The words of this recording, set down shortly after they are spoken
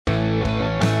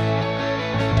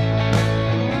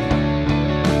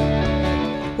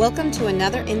Welcome to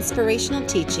another inspirational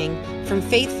teaching from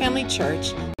Faith Family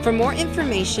Church. For more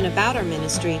information about our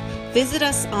ministry, visit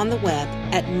us on the web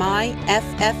at myffc.tv.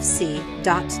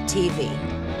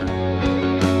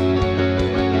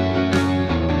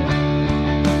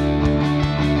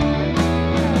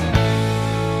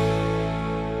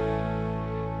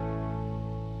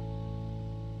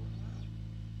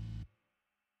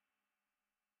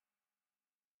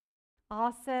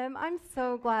 Awesome. I'm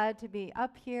so glad to be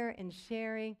up here and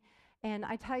sharing. And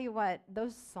I tell you what,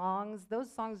 those songs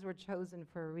were chosen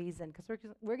for a reason, because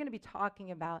we're going to be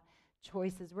talking about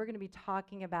choices. We're going to be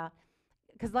talking about,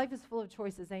 because life is full of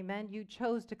choices, amen? You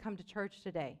chose to come to church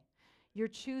today. You're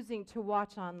choosing to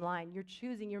watch online.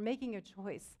 You're making a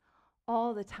choice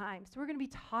all the time. So we're going to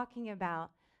be talking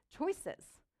about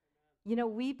choices. You know,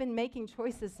 we've been making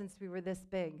choices since we were this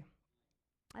big,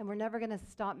 and we're never going to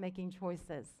stop making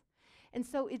choices. And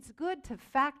so it's good to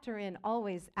factor in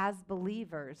always as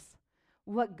believers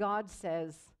what God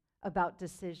says about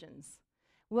decisions,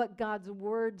 what God's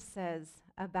word says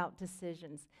about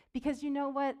decisions. Because you know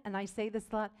what, and I say this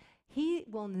a lot, He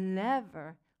will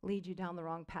never lead you down the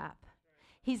wrong path.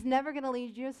 He's never going to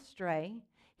lead you astray.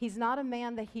 He's not a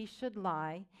man that He should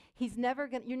lie. You're never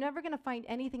going to find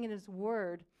anything in His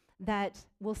word that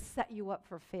will set you up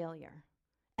for failure,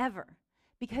 ever,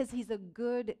 because He's a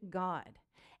good God.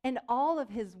 And all of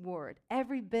His word,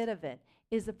 every bit of it,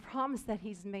 is a promise that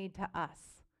He's made to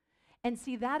us. And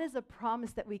see, that is a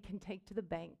promise that we can take to the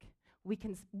bank. We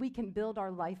can build our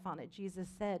life on it. Jesus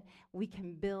said we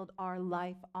can build our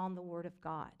life on the word of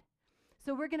God.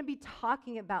 So we're going to be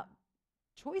talking about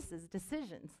choices,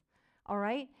 decisions, all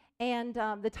right? And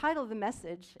the title of the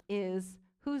message is,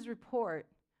 Whose Report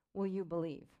Will You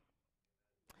Believe?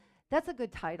 That's a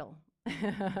good title.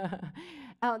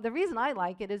 The reason I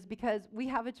like it is because we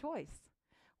have a choice.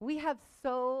 We have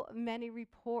so many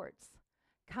reports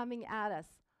coming at us,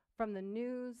 from the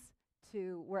news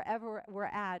to wherever we're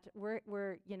at.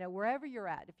 Wherever you're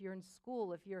at. If you're in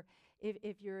school, if you're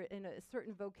in a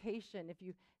certain vocation, if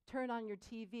you turn on your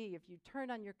TV, if you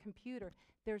turn on your computer,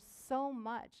 there's so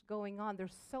much going on.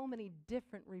 There's so many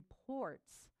different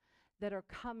reports that are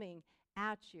coming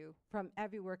at you from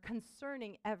everywhere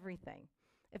concerning everything.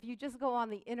 If you just go on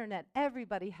the internet,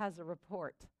 everybody has a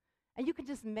report. And you can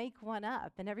just make one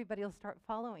up, and everybody will start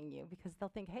following you because they'll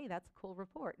think, hey, that's a cool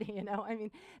report.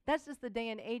 That's just the day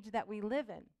and age that we live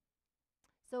in.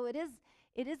 So it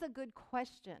is a good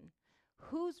question.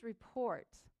 Whose report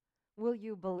will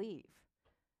you believe?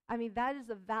 That is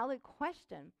a valid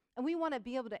question, and we want to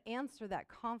be able to answer that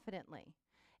confidently.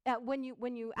 When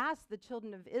you ask the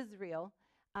children of Israel,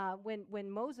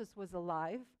 when Moses was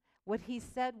alive, what he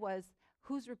said was,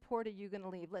 whose report are you going to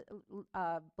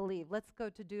believe? Let's go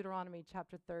to Deuteronomy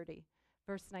chapter 30,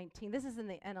 verse 19. This is in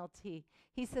the NLT.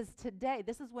 He says, today,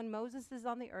 this is when Moses is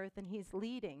on the earth and he's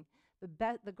leading,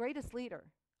 the greatest leader,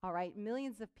 all right,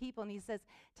 millions of people. And he says,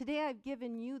 today I've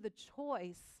given you the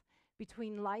choice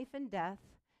between life and death,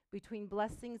 between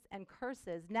blessings and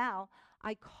curses. Now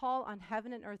I call on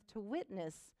heaven and earth to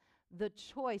witness the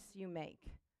choice you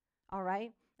make, all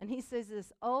right? And he says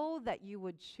this, oh, that you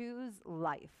would choose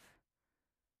life.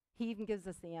 He even gives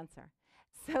us the answer.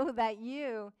 So that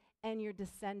you and your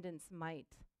descendants might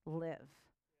live.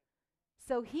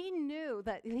 So he knew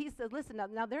that, he said, listen,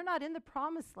 now they're not in the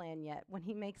promised land yet when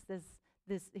he makes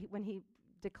when he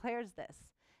declares this.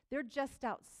 They're just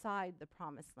outside the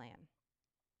promised land.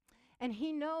 And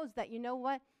he knows that, you know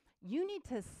what? You need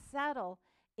to settle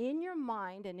in your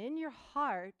mind and in your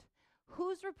heart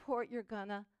whose report you're going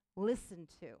to listen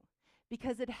to.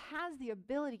 Because it has the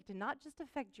ability to not just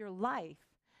affect your life,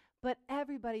 but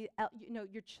everybody else,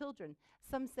 your children.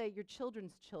 Some say your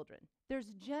children's children. There's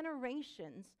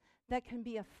generations that can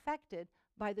be affected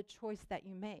by the choice that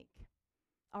you make.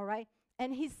 All right?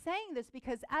 And he's saying this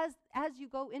because as you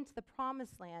go into the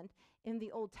promised land in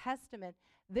the Old Testament,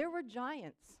 there were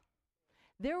giants.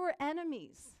 There were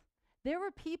enemies. There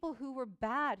were people who were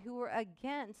bad, who were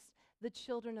against the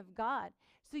children of God.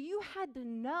 So you had to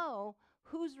know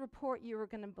whose report you were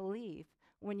going to believe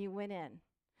when you went in.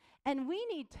 And we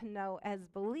need to know as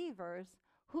believers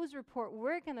whose report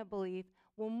we're going to believe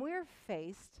when we're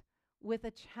faced with a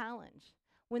challenge.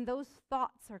 When those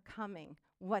thoughts are coming,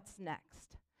 what's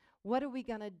next? What are we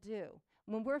going to do?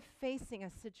 When we're facing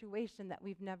a situation that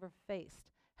we've never faced.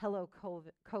 Hello,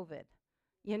 COVID.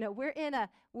 We're in a,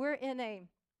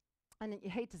 and you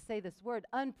hate to say this word,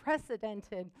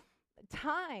 unprecedented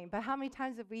time. But how many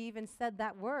times have we even said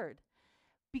that word?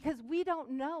 Because we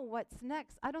don't know what's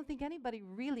next. I don't think anybody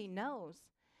really knows.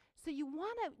 So you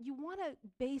want to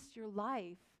base your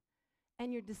life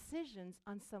and your decisions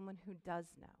on someone who does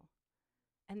know,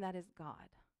 and that is God.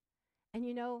 And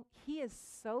he is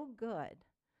so good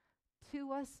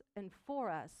to us and for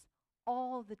us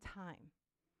all the time.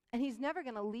 And he's never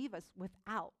going to leave us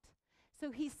without.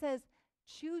 So he says,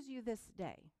 choose you this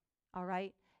day, all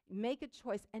right? Make a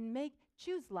choice and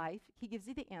choose life. He gives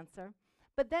you the answer.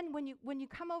 But then when you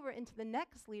come over into the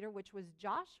next leader, which was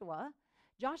Joshua,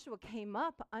 Joshua came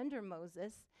up under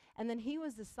Moses, and then he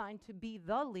was assigned to be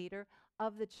the leader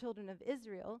of the children of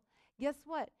Israel. Guess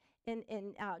what?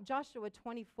 In Joshua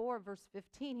 24, verse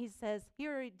 15, he says, he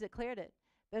already declared it.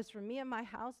 As for me and my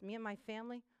house, me and my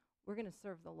family, we're going to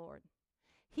serve the Lord.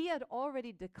 He had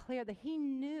already declared that he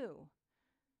knew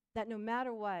that no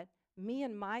matter what, me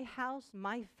and my house,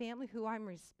 my family, who I'm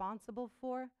responsible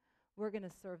for, we're going to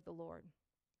serve the Lord.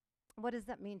 What does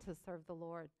that mean to serve the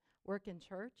Lord? Work in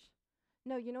church?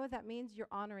 No, you know what that means? You're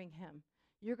honoring him.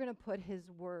 You're going to put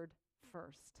his word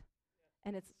first.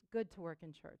 And it's good to work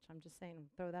in church. I'm just saying,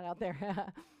 throw that out there.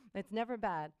 It's never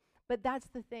bad. But that's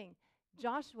the thing.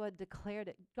 Joshua declared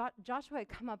it. Joshua had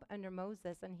come up under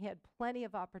Moses, and he had plenty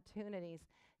of opportunities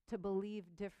to believe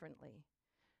differently.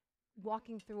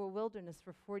 Walking through a wilderness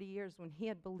for 40 years when he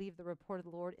had believed the report of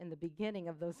the Lord in the beginning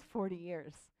of those 40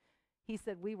 years. He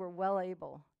said we were well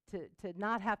able to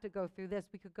not have to go through this.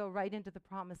 We could go right into the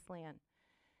promised land.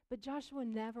 But Joshua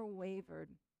never wavered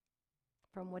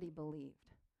from what he believed.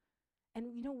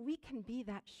 And we can be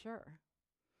that sure.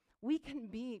 We can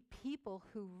be people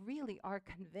who really are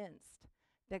convinced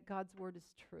that God's word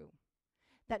is true.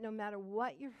 That no matter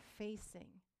what you're facing,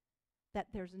 that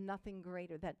there's nothing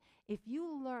greater. That if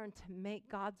you learn to make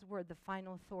God's word the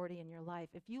final authority in your life,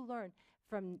 if you learn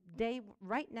from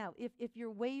right now, if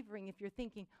you're wavering, if you're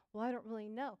thinking, well, I don't really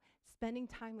know, spending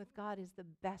time with God is the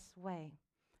best way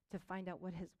to find out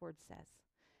what his word says.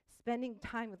 Spending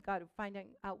time with God, finding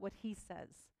out what he says,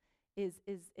 is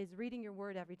reading your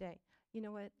word every day. You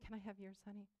know what? Can I have yours,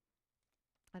 honey?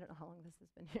 I don't know how long this has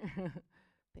been here.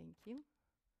 Thank you.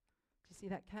 Did you see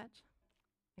that catch?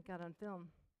 I got on film.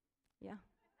 Yeah.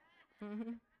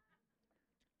 Mm-hmm.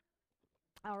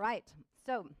 All right.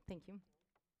 So, thank you.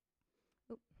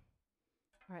 Oop.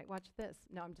 All right, watch this.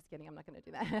 No, I'm just kidding. I'm not going to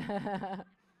do that.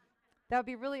 That would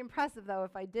be really impressive, though,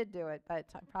 if I did do it, but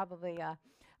probably.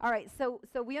 All right, so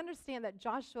we understand that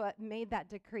Joshua made that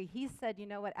decree. He said, you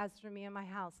know what, as for me and my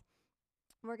house,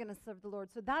 we're going to serve the Lord.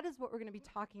 So that is what we're going to be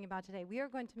talking about today. We are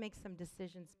going to make some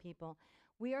decisions, people.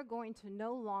 We are going to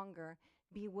no longer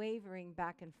be wavering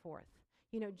back and forth.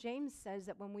 James says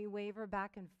that when we waver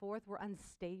back and forth, we're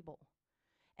unstable.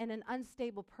 And an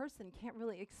unstable person can't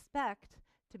really expect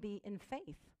to be in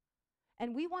faith.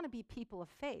 And we want to be people of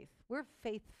faith. We're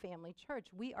Faith Family Church.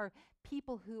 We are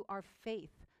people who are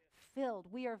faith-filled.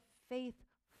 We are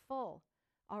faithful,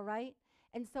 all right?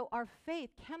 And so our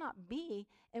faith cannot be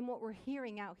in what we're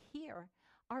hearing out here.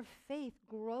 Our faith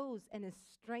grows and is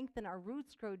strengthened. Our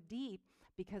roots grow deep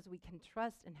because we can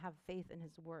trust and have faith in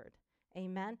his word.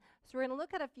 Amen? So we're going to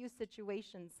look at a few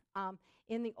situations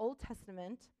in the Old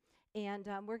Testament, and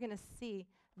we're going to see,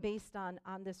 based on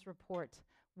this report,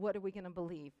 what are we going to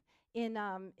believe. In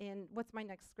what's my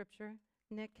next scripture?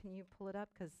 Nick, can you pull it up?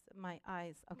 Because my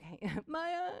eyes, okay,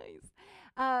 my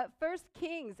eyes. 1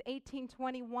 Kings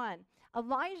 18:21.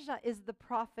 Elijah is the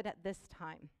prophet at this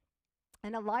time.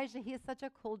 And Elijah, he is such a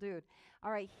cool dude.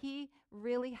 All right, he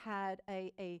really had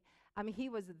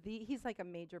he's like a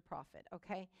major prophet,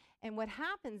 okay? And what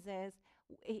happens is,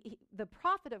 the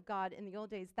prophet of God in the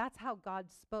old days, that's how God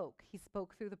spoke. He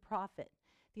spoke through the prophet.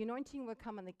 The anointing would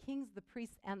come on the kings, the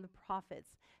priests, and the prophets.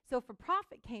 So if a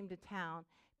prophet came to town,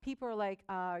 people were like,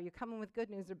 are you coming with good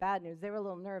news or bad news? They were a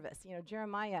little nervous.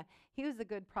 Jeremiah, he was a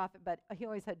good prophet, but he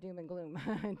always had doom and gloom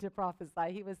to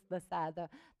prophesy. He was the sad,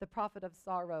 the prophet of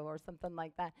sorrow or something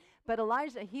like that. But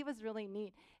Elijah, he was really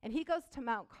neat. And he goes to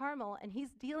Mount Carmel, and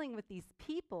he's dealing with these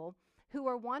people who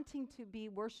are wanting to be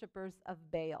worshipers of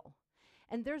Baal.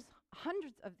 And there's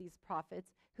hundreds of these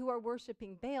prophets who are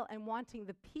worshiping Baal and wanting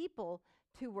the people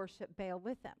to worship Baal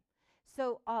with them.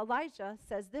 So Elijah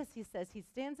says this. He says, he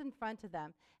stands in front of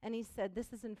them, and he said,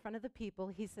 this is in front of the people.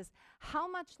 He says, how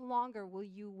much longer will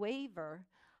you waver,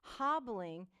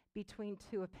 hobbling between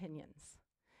two opinions?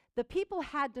 The people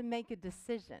had to make a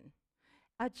decision,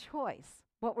 a choice,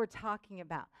 what we're talking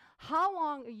about. How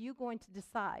long are you going to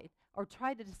decide or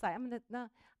try to decide?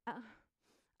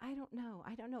 I don't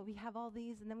know. We have all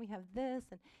these, and then we have this,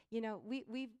 and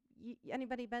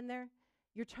anybody been there?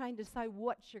 You're trying to decide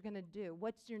what you're going to do.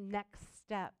 What's your next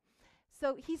step?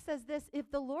 So he says this, if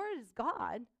the Lord is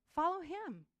God, follow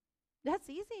him. That's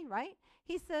easy, right?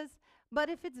 He says, but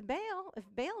if Baal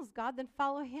is God, then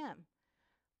follow him.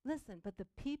 Listen, but the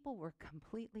people were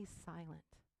completely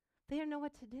silent. They didn't know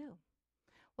what to do.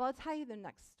 Well, I'll tell you the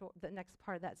next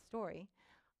part of that story.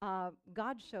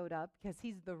 God showed up because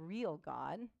he's the real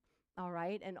God, all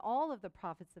right? And all of the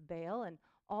prophets of Baal and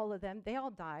all of them, they all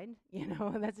died.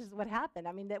 That's just what happened.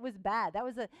 I mean, that was bad. That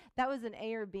was an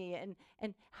A or B.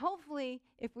 And hopefully,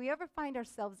 if we ever find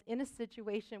ourselves in a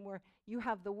situation where you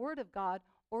have the Word of God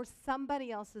or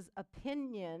somebody else's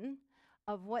opinion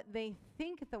of what they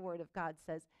think the Word of God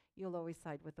says, you'll always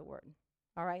side with the Word.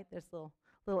 All right? There's a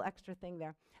little extra thing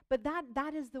there. But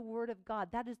that is the Word of God.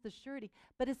 That is the surety.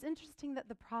 But it's interesting that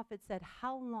the prophet said,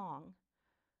 how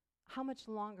much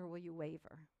longer will you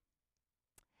waver?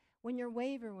 When you're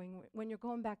wavering, when you're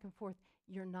going back and forth,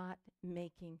 you're not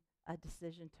making a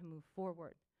decision to move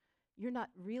forward. You're not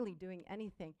really doing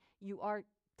anything.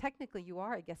 Technically,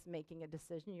 I guess, making a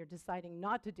decision. You're deciding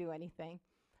not to do anything.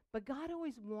 But God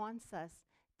always wants us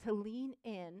to lean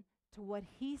in to what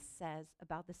he says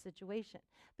about the situation.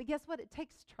 But guess what? It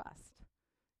takes trust.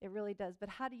 It really does. But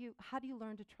how do you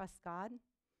learn to trust God?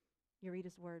 You read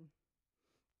his word.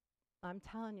 I'm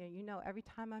telling you, every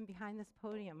time I'm behind this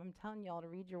podium, I'm telling you all to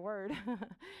read your word.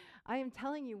 I am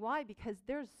telling you why, because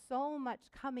there's so much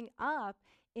coming up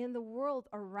in the world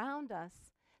around us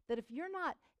that if you're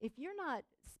not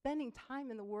spending time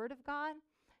in the word of God,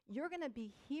 you're going to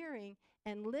be hearing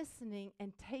and listening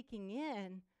and taking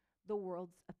in the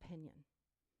world's opinion.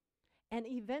 And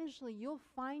eventually you'll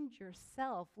find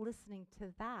yourself listening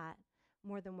to that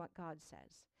more than what God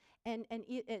says. And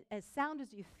it, as sound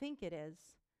as you think it is,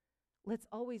 let's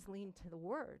always lean to the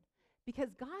word,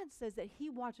 because God says that he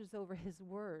watches over his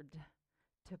word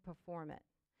to perform it.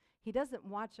 He doesn't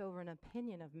watch over an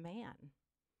opinion of man.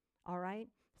 All right?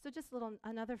 So just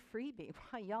another freebie.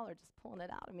 Wow, y'all are just pulling it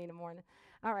out of me in the morning.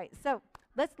 All right, so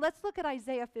let's look at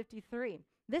Isaiah 53.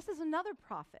 This is another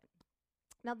prophet.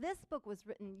 Now, this book was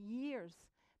written years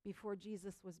before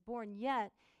Jesus was born,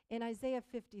 yet in Isaiah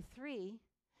 53,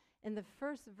 in the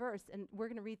first verse, and we're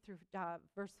going to read through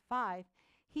verse 5,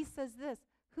 he says this,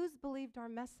 who's believed our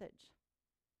message?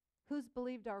 Who's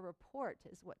believed our report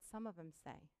is what some of them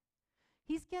say.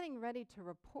 He's getting ready to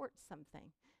report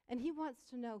something, and he wants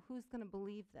to know who's going to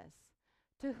believe this.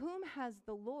 To whom has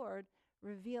the Lord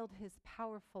revealed his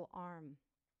powerful arm?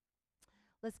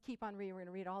 Let's keep on reading. We're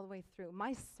going to read all the way through.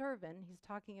 My servant, he's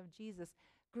talking of Jesus,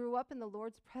 grew up in the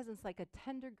Lord's presence like a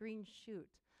tender green shoot,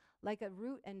 like a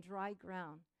root in dry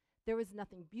ground. There was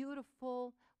nothing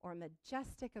beautiful or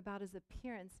majestic about his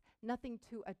appearance, nothing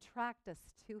to attract us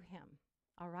to him,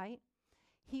 all right?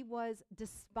 He was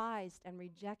despised and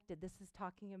rejected. This is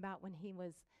talking about when he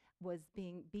was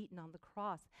being beaten on the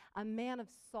cross. A man of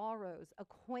sorrows,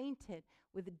 acquainted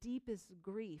with deepest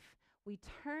grief. We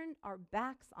turned our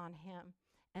backs on him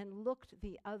and looked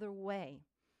the other way.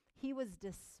 He was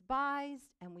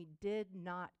despised and we did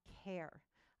not care.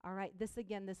 All right, this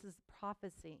is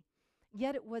prophecy.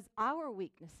 Yet it was our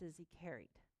weaknesses he carried.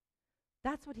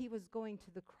 That's what he was going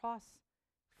to the cross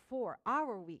for,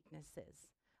 our weaknesses.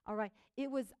 All right,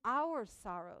 it was our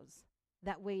sorrows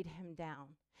that weighed him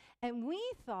down. And we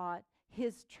thought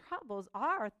his troubles,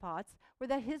 our thoughts, were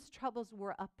that his troubles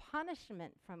were a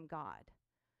punishment from God,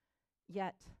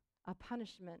 yet a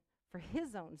punishment for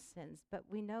his own sins. But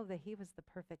we know that he was the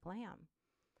perfect lamb.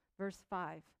 Verse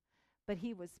 5, but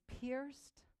he was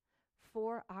pierced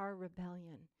for our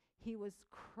rebellion. He was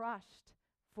crushed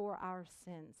for our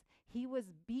sins. He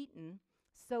was beaten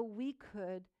so we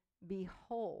could be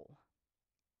whole.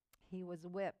 He was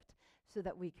whipped so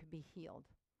that we could be healed.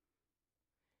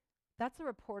 That's a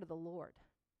report of the Lord.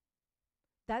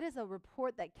 That is a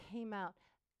report that came out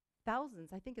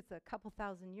thousands, I think it's a couple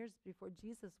thousand years before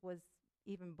Jesus was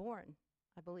even born,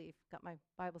 I believe. Got my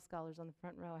Bible scholars on the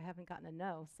front row. I haven't gotten a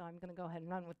no, so I'm going to go ahead and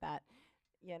run with that,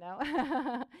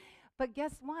 But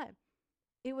guess what?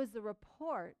 It was the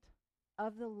report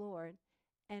of the Lord,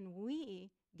 and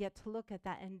we get to look at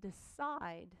that and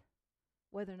decide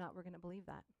whether or not we're going to believe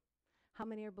that. How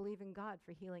many are believing God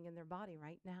for healing in their body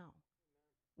right now?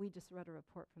 We just read a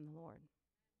report from the Lord.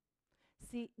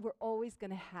 See, we're always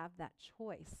going to have that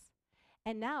choice.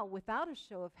 And now, without a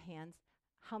show of hands,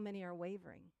 how many are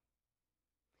wavering?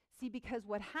 See, because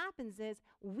what happens is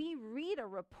we read a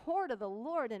report of the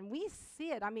Lord and we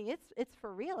see it. I mean, it's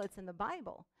for real. It's in the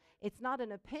Bible. It's not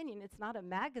an opinion. It's not a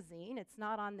magazine. It's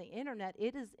not on the internet.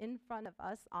 It is in front of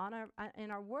us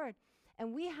in our word.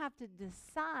 And we have to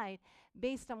decide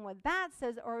based on what that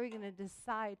says, or are we going to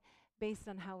decide based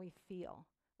on how we feel?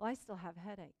 Well, I still have a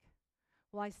headache.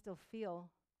 Well, I still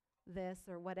feel this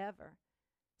or whatever.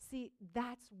 See,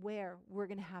 that's where we're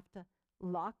going to have to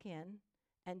lock in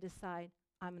and decide,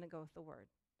 I'm going to go with the word.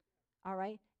 All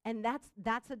right? And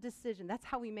that's a decision. That's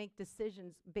how we make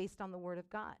decisions based on the word of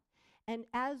God. And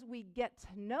as we get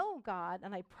to know God,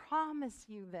 and I promise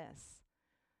you this,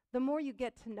 the more you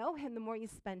get to know him, the more you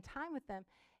spend time with him,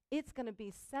 it's going to be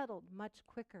settled much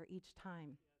quicker each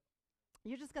time.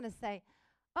 You're just going to say,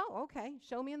 oh, okay,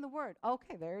 show me in the Word.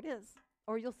 Okay, there it is.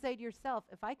 Or you'll say to yourself,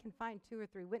 if I can find 2 or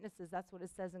 3 witnesses, that's what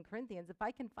it says in Corinthians, if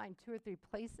I can find 2 or 3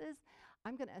 places,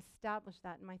 I'm going to establish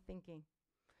that in my thinking.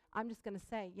 I'm just going to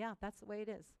say, yeah, that's the way it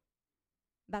is.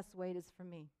 That's the way it is for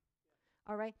me.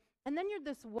 All right? And then you're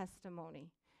this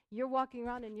testimony. You're walking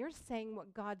around and you're saying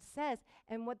what God says.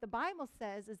 And what the Bible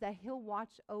says is that he'll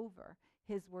watch over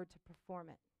his word to perform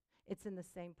it. It's in the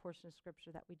same portion of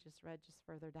Scripture that we just read just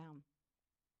further down.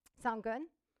 Sound good?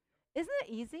 Isn't it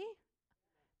easy?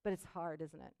 But it's hard,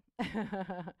 isn't it?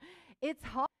 It's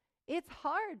hard. It's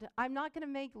hard. I'm not going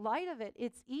to make light of it.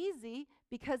 It's easy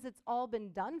because it's all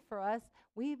been done for us.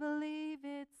 We believe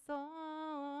it's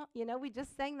all. You know, we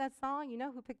just sang that song. You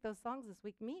know who picked those songs this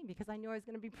week? Me, because I knew I was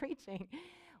going to be preaching.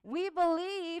 We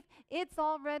believe it's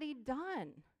already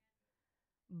done.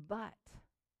 But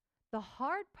the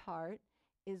hard part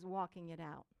is walking it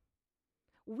out.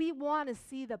 We want to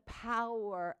see the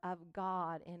power of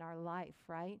God in our life,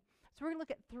 right? So we're going to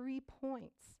look at 3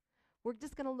 points. We're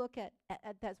just going to look at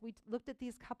that. We looked at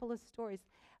these couple of stories,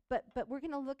 but we're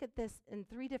going to look at this in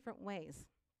 3 different ways.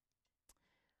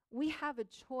 We have a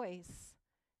choice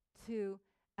to,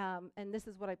 and this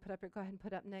is what I put up here. Go ahead and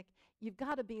put up, Nick. You've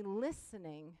got to be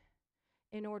listening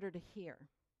in order to hear,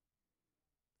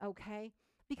 okay?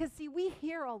 Because, see, we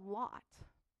hear a lot.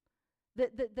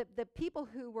 The people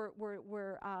who were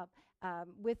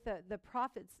with the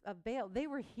prophets of Baal, they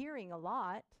were hearing a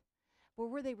lot, but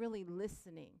were they really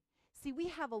listening? See, we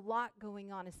have a lot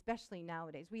going on, especially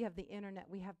nowadays. We have the internet,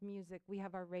 we have music, we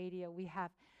have our radio, we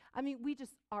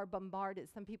just are bombarded.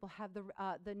 Some people have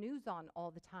the news on all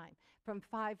the time, from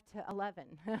 5 to 11.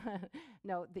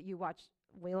 No, that you watch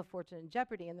Wheel of Fortune and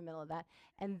Jeopardy in the middle of that,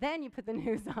 and then you put the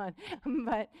news on.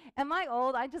 But am I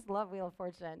old? I just love Wheel of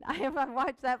Fortune. I've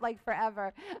watched that like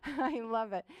forever. I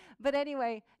love it. But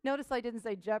anyway, notice I didn't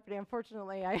say Jeopardy.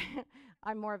 Unfortunately,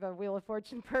 I'm more of a Wheel of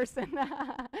Fortune person.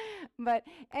 But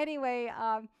anyway,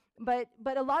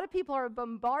 but a lot of people are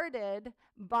bombarded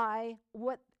by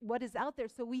what is out there,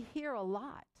 so we hear a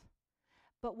lot.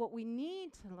 But what we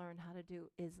need to learn how to do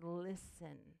is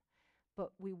listen.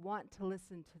 But we want to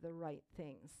listen to the right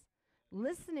things.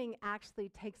 Listening actually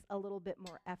takes a little bit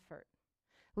more effort.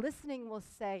 Listening will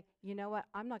say, you know what,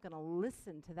 I'm not going to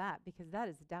listen to that because that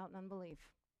is doubt and unbelief.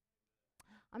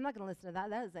 I'm not going to listen to that.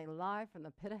 That is a lie from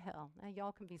the pit of hell. Now,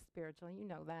 y'all can be spiritual, you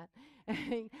know that,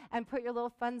 and put your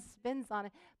little fun spins on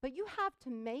it. But you have to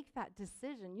make that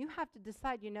decision. You have to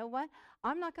decide, you know what,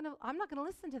 I'm not going to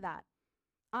listen to that.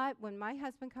 When my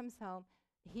husband comes home,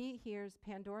 he hears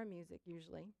Pandora music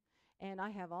usually. And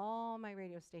I have all my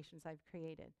radio stations I've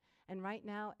created. And right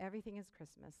now, everything is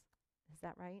Christmas. Is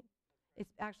that right?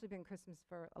 It's actually been Christmas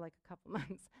for like a couple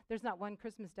months. There's not one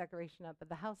Christmas decoration up, but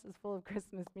the house is full of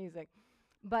Christmas music.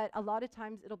 But a lot of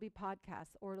times, it'll be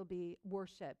podcasts or it'll be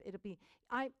worship.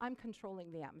 I'm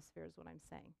controlling the atmosphere is what I'm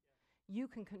saying. You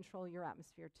can control your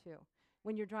atmosphere too.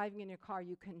 When you're driving in your car,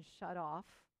 you can shut off,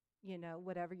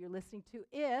 whatever you're listening to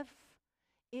if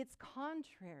it's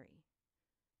contrary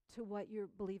to what you're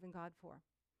believing God for.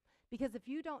 Because if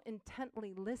you don't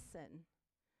intently listen,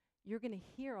 you're going to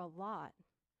hear a lot,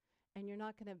 and you're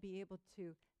not going to be able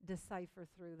to decipher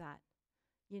through that.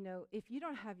 If you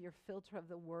don't have your filter of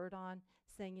the word on,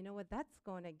 saying, you know what, that's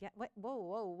going to get,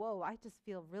 whoa, I just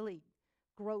feel really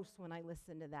gross when I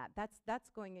listen to that. That's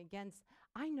going against,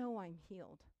 I know I'm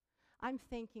healed. I'm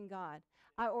thanking God.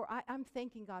 I'm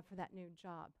thanking God for that new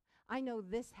job. I know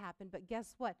this happened, but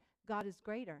guess what? God is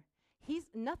greater. He's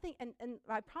nothing, and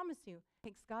I promise you,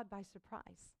 takes God by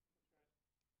surprise.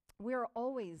 We're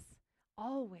always,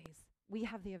 we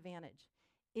have the advantage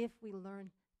if we learn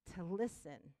to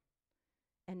listen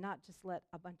and not just let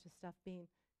a bunch of stuff being,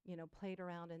 played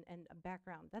around and a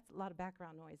background. That's a lot of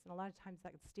background noise, and a lot of times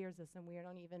that steers us, and we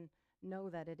don't even know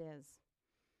that it is.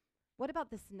 What about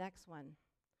this next one?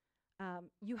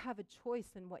 You have a choice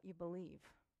in what you believe.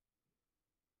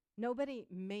 Nobody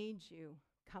made you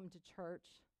come to church.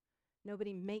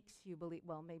 Nobody makes you believe.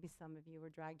 Well, maybe some of you were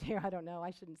dragged here. I don't know. I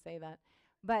shouldn't say that.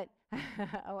 But,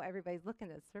 everybody's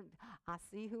looking at us. I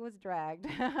see who was dragged.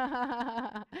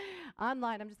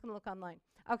 Online. I'm just going to look online.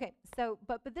 Okay, so,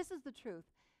 but this is the truth.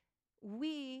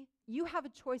 You have a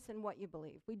choice in what you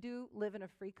believe. We do live in a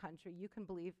free country. You can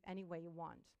believe any way you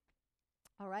want.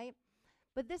 All right?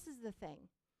 But this is the thing.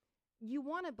 You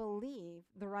want to believe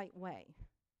the right way.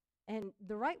 And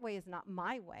the right way is not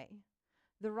my way.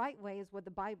 The right way is what the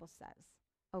Bible says.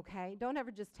 Okay, don't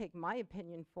ever just take my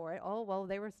opinion for it. Oh, well,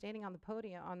 they were standing on the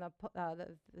podium on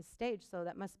the stage, so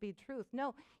that must be truth.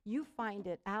 No, you find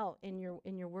it out in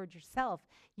your word yourself.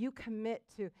 You commit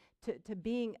to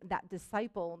being that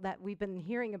disciple that we've been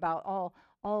hearing about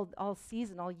all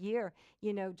season, all year.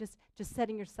 Just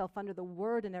setting yourself under the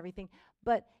word and everything.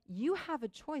 But you have a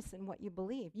choice in what you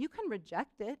believe. You can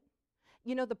reject it.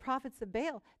 The prophets of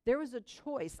Baal, there was a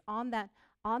choice on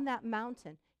that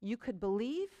mountain. You could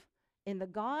believe in the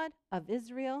God of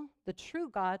Israel, the true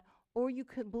God, or you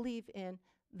could believe in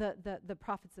the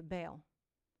prophets of Baal.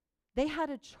 They had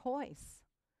a choice.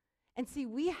 And see,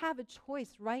 we have a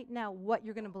choice right now what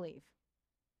you're going to believe.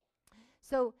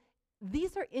 So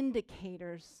these are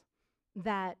indicators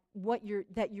that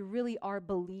you really are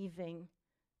believing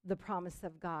the promise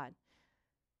of God.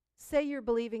 Say you're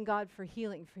believing God for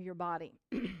healing for your body.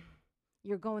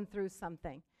 You're going through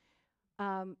something.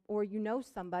 Or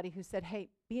somebody who said, hey,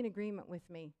 be in agreement with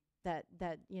me that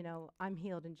I'm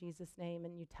healed in Jesus' name,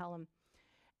 and you tell them.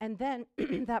 And then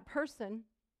that person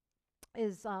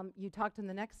is, you talk to them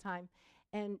the next time,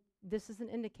 and this is an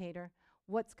indicator,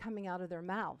 what's coming out of their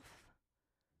mouth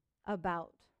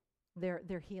about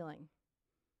their healing.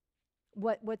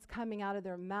 What's coming out of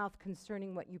their mouth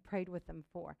concerning what you prayed with them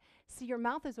for. See, your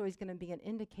mouth is always going to be an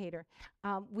indicator.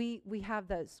 We have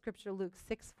the scripture, Luke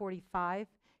 6:45.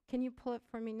 Can you pull it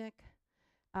for me, Nick?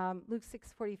 Luke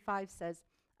 6:45 says,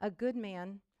 a good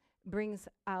man brings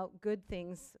out good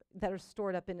things that are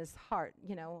stored up in his heart,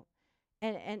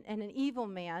 and an evil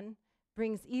man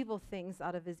brings evil things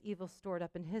out of his evil stored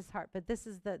up in his heart. But this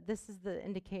is the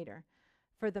indicator.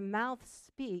 For the mouth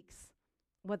speaks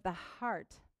what the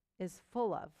heart is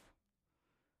full of.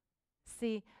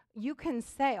 See, you can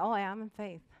say, oh, I am in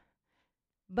faith.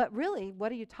 But really,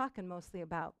 what are you talking mostly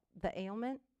about? The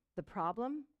ailment, the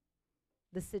problem,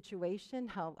 the situation,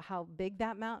 how big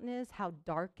that mountain is, how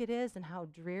dark it is, and how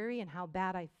dreary and how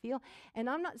bad I feel. And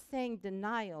I'm not saying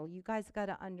denial. You guys got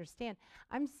to understand.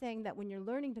 I'm saying that when you're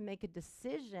learning to make a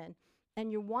decision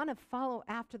and you want to follow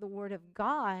after the word of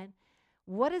God,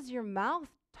 what is your mouth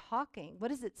talking?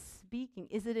 What is it speaking?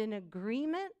 Is it in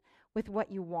agreement with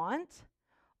what you want?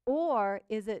 Or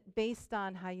is it based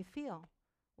on how you feel?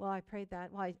 Well, I prayed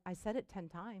that. Well, I said it 10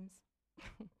 times.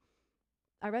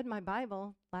 I read my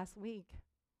Bible last week,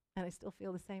 and I still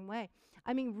feel the same way.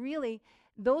 I mean, really,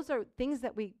 those are things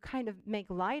that we kind of make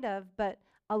light of, but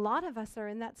a lot of us are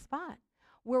in that spot.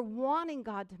 We're wanting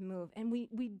God to move, and we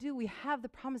do. We have the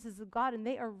promises of God, and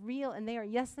they are real, and they are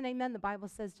yes and amen, the Bible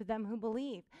says, to them who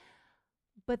believe.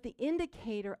 But the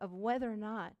indicator of whether or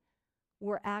not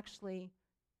we're actually,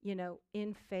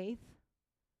 in faith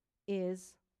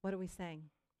is, what are we saying?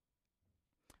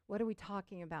 What are we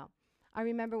talking about? I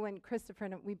remember when Christopher,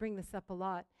 and we bring this up a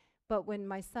lot, but when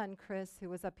my son, Chris, who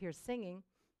was up here singing,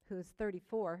 who's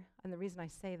 34, and the reason I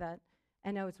say that,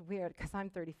 I know it's weird because I'm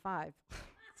 35.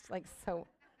 It's like, so,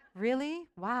 really?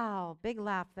 Wow, big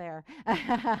laugh there.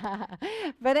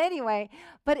 But anyway,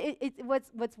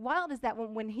 what's wild is that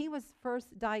when he was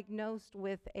first diagnosed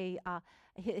with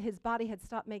his body had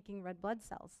stopped making red blood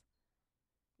cells.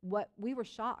 We were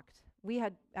shocked.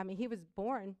 He was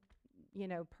born,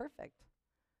 perfect.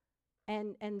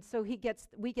 And so we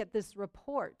get this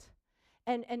report.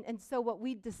 And so what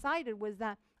we decided was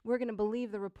that we're going to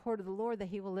believe the report of the Lord, that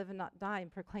he will live and not die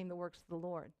and proclaim the works of the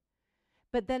Lord.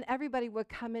 But then everybody would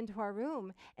come into our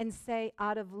room and say,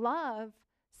 out of love,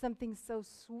 something so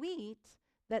sweet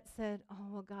that said, oh,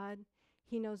 well, God,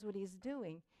 he knows what he's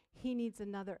doing. He needs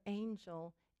another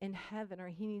angel in heaven, or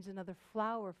he needs another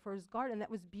flower for his garden.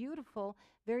 That was beautiful,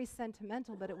 very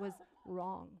sentimental, but it was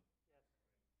wrong.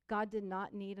 God did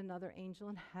not need another angel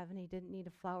in heaven. He didn't need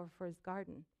a flower for his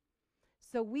garden.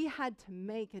 So we had to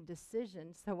make a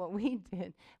decision. So what we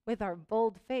did with our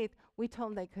bold faith, we told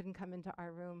them they couldn't come into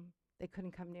our room. They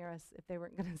couldn't come near us if they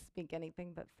weren't going to speak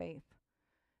anything but faith.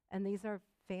 And these are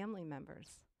family members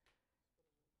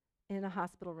in a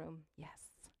hospital room, yes.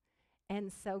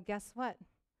 And so guess what?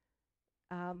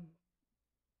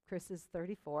 Chris is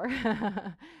 34.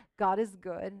 God is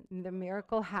good. The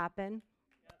miracle happened.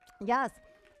 Yes.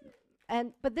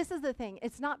 But this is the thing.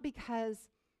 It's not because,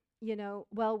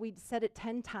 we said it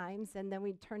 10 times and then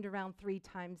we turned around 3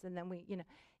 times and then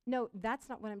no, that's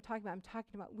not what I'm talking about. I'm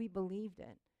talking about we believed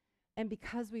it. And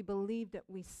because we believed it,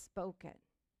 we spoke it.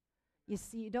 You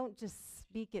see, you don't just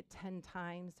speak it 10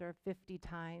 times or 50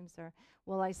 times or,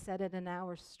 well, I said it an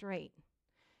hour straight.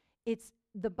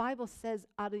 The Bible says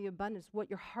out of the abundance, what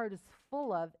your heart is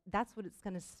full of, that's what it's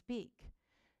going to speak.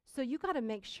 So you got to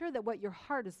make sure that what your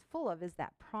heart is full of is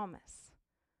that promise.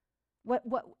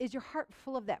 What is your heart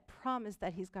full of that promise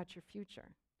that he's got your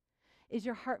future? Is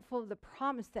your heart full of the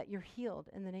promise that you're healed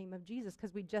in the name of Jesus?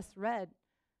 Because we just read,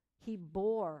 he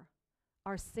bore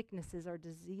our sicknesses, our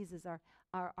diseases,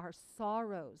 our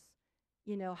sorrows.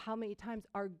 You know, how many times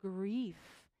our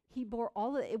grief. He bore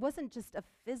all of it. It wasn't just a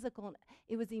physical,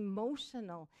 it was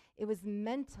emotional, it was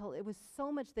mental, it was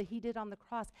so much that he did on the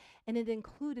cross. And it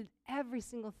included every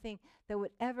single thing that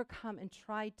would ever come and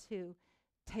try to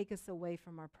take us away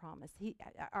from our promise.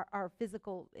 Our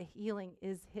physical healing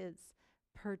is his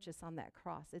purchase on that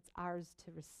cross. It's ours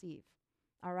to receive.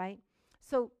 All right?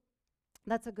 So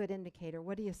that's a good indicator.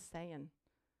 What are you saying?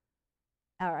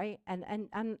 All right, and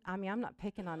I mean, I'm not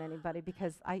picking on anybody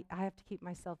because I have to keep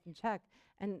myself in check.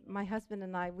 And my husband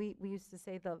and I, we used to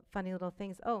say the funny little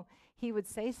things. Oh, he would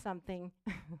say something,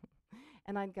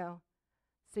 and I'd go,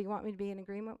 so you want me to be in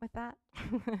agreement with that?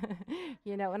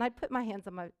 You know, and I'd put my hands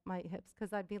on my hips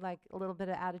because I'd be like a little bit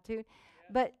of attitude. Yeah.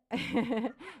 But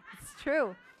it's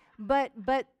true. But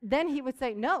then he would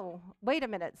say, no, wait a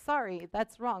minute, sorry,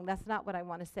 that's wrong. That's not what I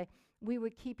want to say. We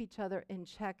would keep each other in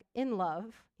check in love,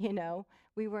 you know.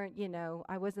 We weren't, you know,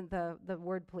 I wasn't the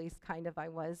word police kind of, I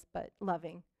was, but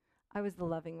loving. I was the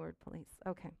loving word police.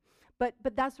 Okay. But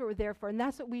that's what we're there for, and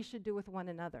that's what we should do with one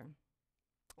another.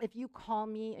 If you call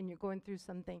me and you're going through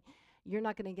something, you're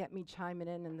not going to get me chiming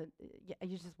in, and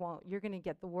you just won't. You're going to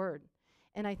get the word.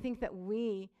 And I think that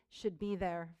we should be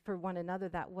there for one another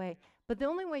that way. But the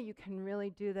only way you can really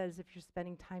do that is if you're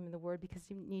spending time in the word, because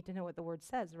you need to know what the word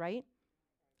says, right?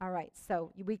 All right,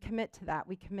 so we commit to that.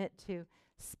 We commit to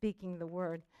speaking the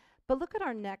word. But look at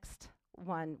our next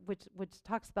one, which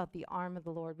talks about the arm of the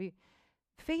Lord.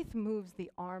 Faith moves the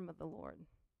arm of the Lord.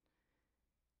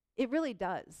 It really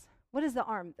does. What is the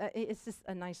arm? It's just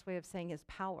a nice way of saying his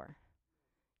power.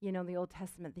 You know, in the Old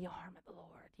Testament, the arm of the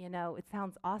Lord. You know, it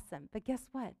sounds awesome. But guess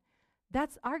what?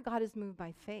 That's our God is moved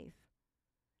by faith.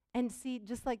 And see,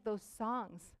 just like those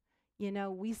songs, you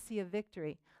know, we see a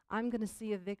victory. I'm going to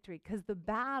see a victory because the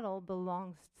battle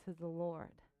belongs to the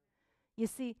Lord. You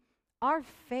see, our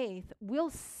faith will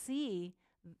see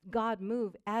God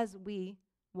move as we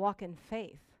walk in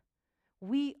faith.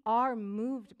 We are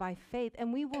moved by faith,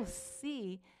 and we will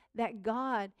see that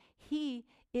God, he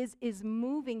is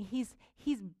moving.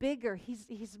 He's bigger.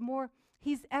 He's more.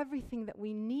 He's everything that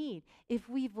we need. If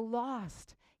we've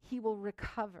lost, he will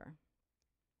recover.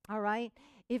 All right?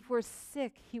 If we're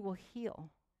sick, he will heal.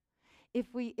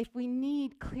 If we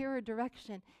need clearer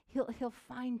direction, he'll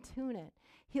fine-tune it.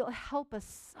 He'll help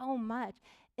us so much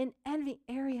in every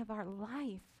area of our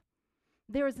life.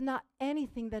 There is not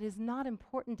anything that is not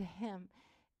important to him.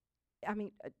 I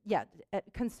mean,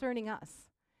 concerning us.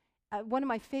 One of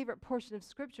my favorite portions of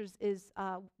scriptures is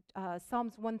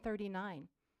Psalms 139.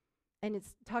 And it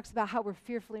talks about how we're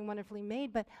fearfully and wonderfully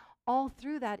made, but all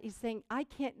through that, he's saying,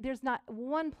 there's not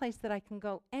one place that I can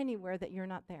go anywhere that you're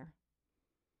not there.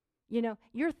 You know,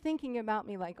 you're thinking about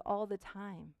me like all the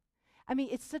time. I mean,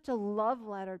 it's such a love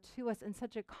letter to us and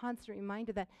such a constant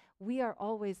reminder that we are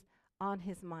always on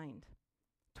his mind,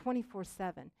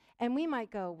 24/7. And we might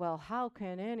go, well, how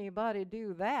can anybody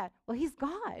do that? Well, he's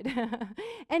God,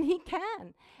 and he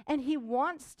can. And he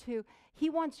wants you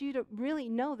to really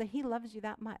know that he loves you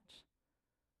that much.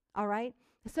 All right?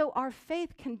 So our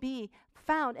faith can be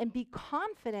found and be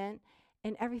confident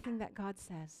in everything that God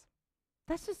says.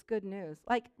 That's just good news.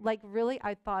 Like really,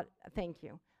 thank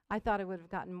you. I thought I would have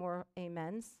gotten more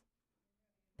amens.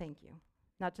 Thank you.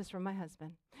 Not just from my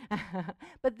husband.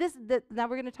 But now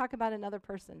we're going to talk about another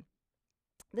person.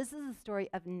 This is the story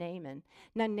of Naaman.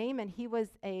 Now Naaman, he was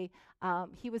in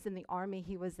the army.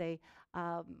 He was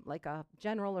like a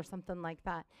general or something like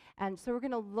that. And so we're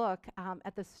going to look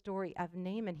at the story of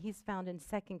Naaman. He's found in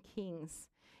 2 Kings.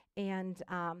 And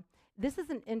this is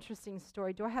an interesting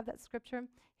story. Do I have that scripture?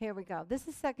 Here we go. This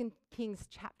is 2 Kings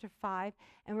chapter 5,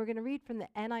 and we're going to read from the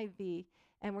NIV,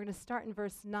 and we're going to start in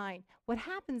verse 9. What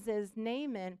happens is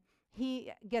Naaman,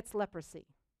 he gets leprosy.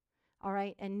 All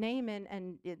right, and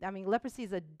Naaman, leprosy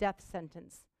is a death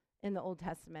sentence in the Old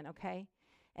Testament, okay?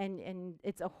 And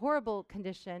it's a horrible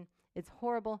condition. It's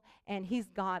horrible, and he's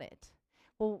got it.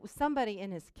 Well, somebody in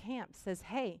his camp says,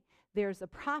 hey, there's a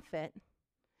prophet,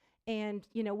 and,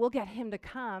 we'll get him to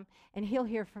come, and he'll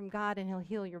hear from God, and he'll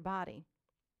heal your body.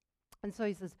 And so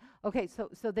he says, okay,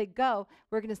 so they go.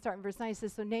 We're going to start in verse 9. He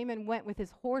says, so Naaman went with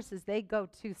his horses. They go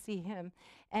to see him,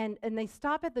 and they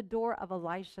stop at the door of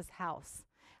Elisha's house.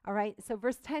 All right, so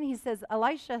verse 10, he says,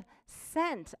 Elisha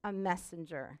sent a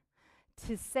messenger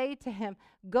to say to him,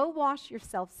 go wash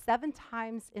yourself 7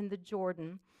 times in the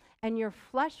Jordan, and your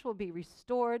flesh will be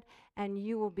restored, and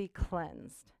you will be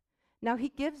cleansed. Now he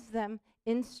gives them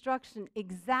instruction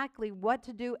exactly what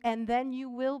to do, and then you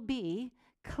will be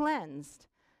cleansed.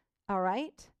 All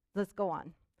right? Let's go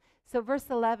on. So verse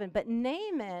 11, but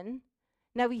Naaman,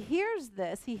 now he hears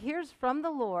this. He hears from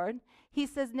the Lord. He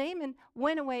says, Naaman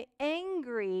went away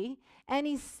angry, and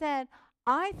he said,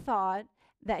 I thought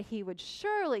that he would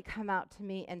surely come out to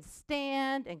me and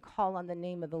stand and call on the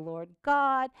name of the Lord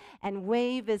God and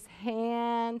wave his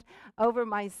hand over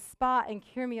my spot and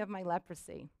cure me of my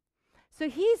leprosy. So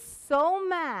he's so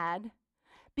mad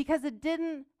because it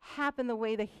didn't happen the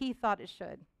way that he thought it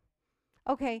should.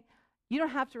 Okay, you don't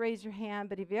have to raise your hand,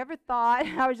 but if you ever thought,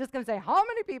 I was just going to say, how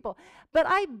many people? But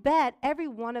I bet every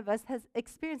one of us has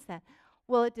experienced that.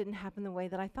 Well, it didn't happen the way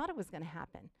that I thought it was going to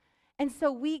happen. And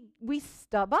so we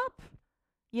stub up.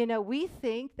 You know, we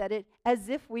think that it, as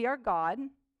if we are God,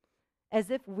 as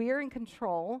if we're in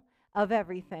control of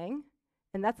everything.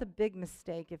 And that's a big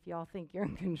mistake if y'all think you're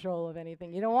in control of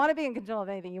anything. You don't want to be in control of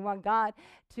anything. You want God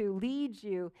to lead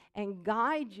you and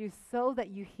guide you so that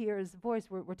you hear his voice.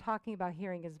 We're talking about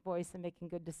hearing his voice and making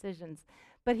good decisions.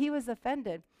 But he was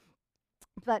offended.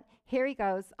 But here he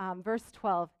goes, verse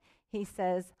 12. He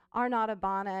says, Are not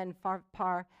Abana and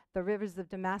Pharpar, the rivers of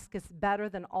Damascus, better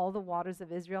than all the waters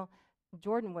of Israel?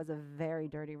 Jordan was a very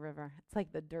dirty river. It's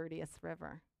like the dirtiest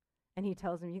river. And he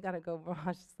tells him, you got to go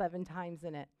wash 7 times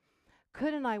in it.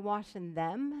 Couldn't I wash in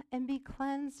them and be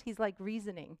cleansed? He's like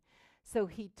reasoning. So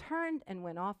he turned and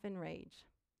went off in rage.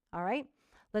 All right,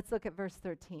 let's look at verse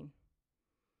 13.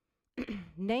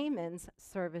 Naaman's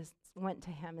servants went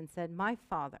to him and said, My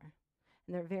father,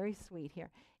 and they're very sweet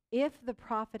here, if the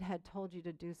prophet had told you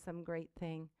to do some great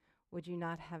thing, would you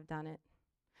not have done it?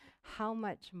 How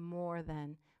much more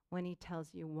then when he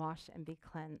tells you, wash and be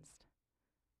cleansed?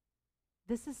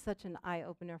 This is such an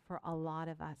eye-opener for a lot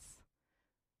of us.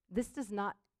 This is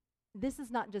not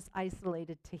just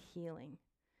isolated to healing.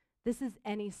 This is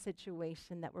any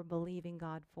situation that we're believing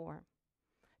God for.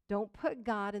 Don't put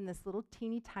God in this little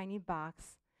teeny tiny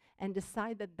box and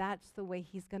decide that that's the way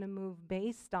he's going to move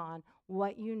based on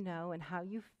what you know and how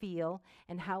you feel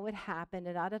and how it happened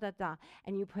and da-da-da-da.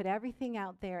 And you put everything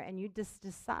out there and you just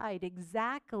decide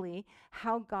exactly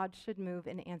how God should move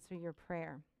and answer your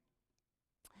prayer.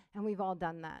 And we've all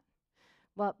done that.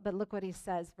 Well, but look what he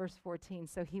says, verse 14.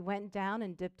 So he went down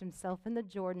and dipped himself in the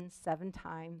Jordan 7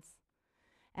 times,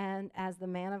 and as the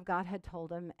man of God had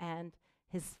told him, and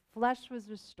his flesh was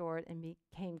restored and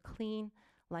became clean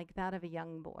like that of a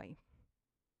young boy.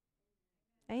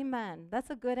 Amen. That's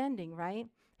a good ending, right?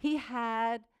 He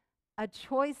had a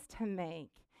choice to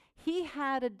make. He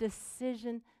had a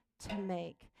decision to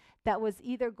make that was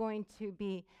either going to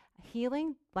be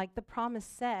healing, like the promise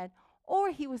said,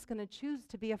 or he was going to choose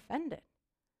to be offended.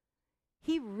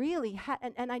 He really had,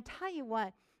 and I tell you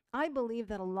what, I believe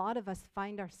that a lot of us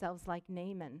find ourselves like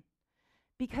Naaman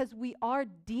because we are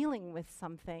dealing with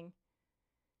something,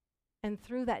 and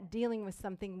through that dealing with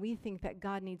something, we think that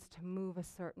God needs to move a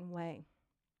certain way.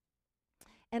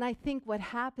 And I think what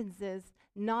happens is,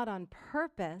 not on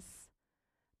purpose,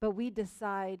 but we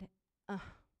decide,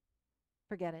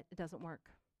 forget it, it doesn't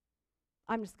work.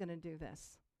 I'm just going to do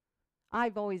this.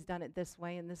 I've always done it this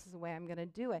way, and this is the way I'm going to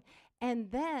do it.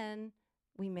 And then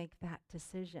we make that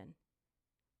decision.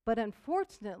 But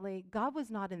unfortunately, God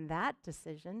was not in that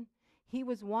decision. He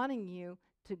was wanting you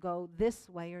to go this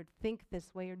way or think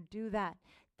this way or do that.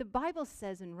 The Bible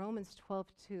says in Romans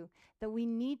 12:2 that we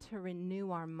need to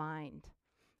renew our mind.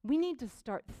 We need to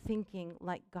start thinking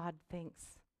like God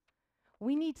thinks.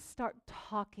 We need to start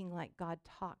talking like God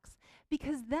talks.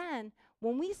 Because then,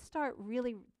 when we start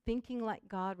really thinking like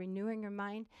God, renewing our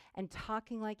mind, and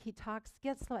talking like he talks,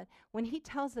 guess what? When he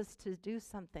tells us to do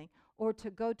something or to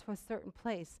go to a certain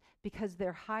place because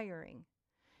they're hiring,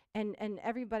 and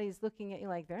everybody's looking at you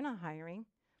like they're not hiring,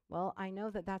 well, I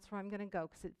know that that's where I'm going to go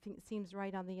because it seems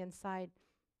right on the inside.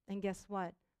 And guess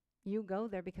what? You go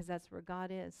there because that's where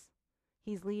God is.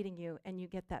 He's leading you, and you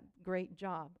get that great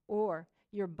job. Or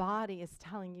your body is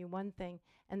telling you one thing,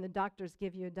 and the doctors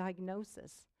give you a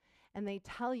diagnosis. And they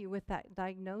tell you with that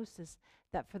diagnosis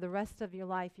that for the rest of your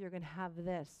life, you're going to have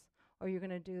this, or you're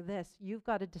going to do this. You've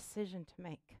got a decision to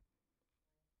make.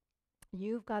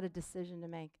 You've got a decision to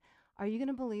make. Are you going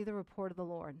to believe the report of the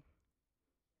Lord?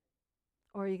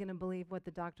 Or are you going to believe what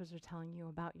the doctors are telling you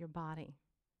about your body?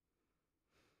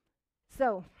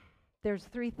 So, there's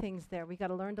 3 things there. We got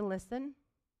to learn to listen.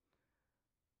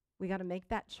 We got to make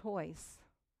that choice,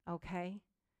 okay?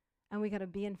 And we got to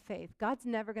be in faith. God's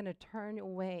never going to turn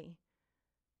away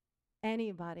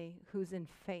anybody who's in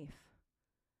faith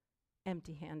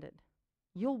empty-handed.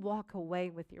 You'll walk away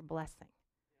with your blessing.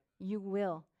 You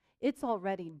will. It's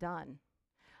already done.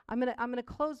 I'm gonna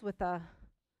close with a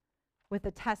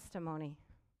testimony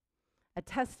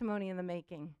in the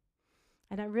making.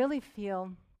 And I really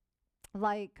feel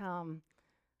like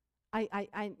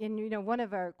and one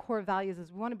of our core values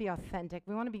is we want to be authentic.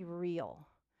 We want to be real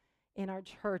in our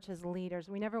church as leaders.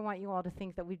 We never want you all to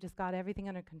think that we've just got everything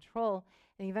under control,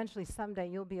 and eventually someday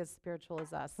you'll be as spiritual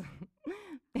as us.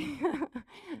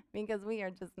 Because we are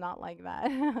just not like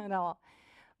that at all.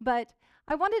 But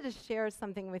I wanted to share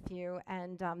something with you,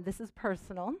 and this is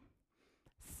personal.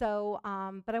 So,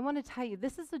 but I want to tell you,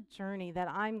 this is a journey that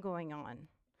I'm going on.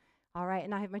 All right,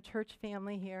 and I have my church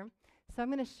family here. So I'm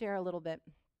going to share a little bit.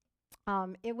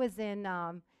 It was in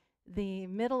the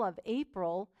middle of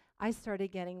April, I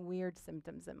started getting weird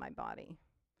symptoms in my body.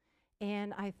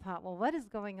 And I thought, well, what is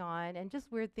going on? And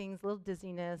just weird things, little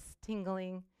dizziness,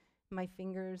 tingling in my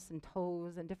fingers and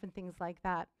toes and different things like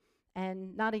that.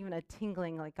 And not even a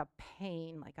tingling, like a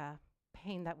pain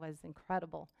that was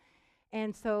incredible.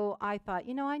 And so I thought,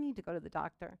 I need to go to the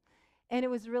doctor. And it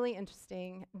was really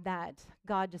interesting that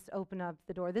God just opened up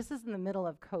the door. This is in the middle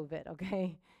of COVID,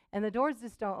 okay? And the doors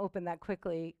just don't open that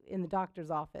quickly in the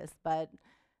doctor's office, but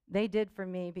they did for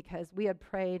me because we had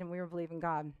prayed and we were believing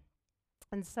God.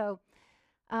 And so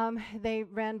they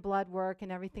ran blood work and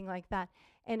everything like that.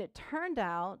 And it turned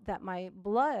out that my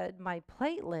blood, my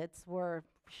platelets were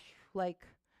like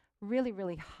really,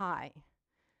 really high,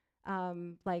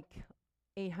 like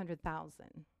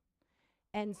 800,000.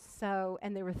 And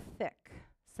they were thick.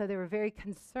 So they were very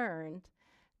concerned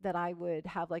that I would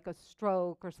have like a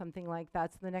stroke or something like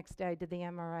that. So the next day I did the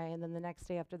MRI, and then the next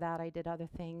day after that I did other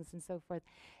things and so forth.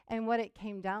 And what it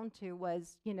came down to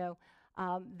was,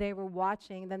 they were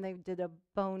watching, then they did a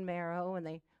bone marrow, and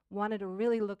they wanted to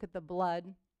really look at the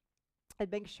blood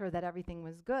and make sure that everything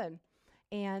was good.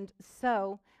 And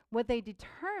so what they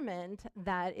determined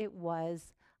that it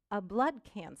was a blood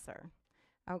cancer.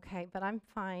 Okay, but I'm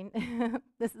fine.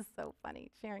 This is so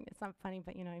funny. Sharing it's not funny,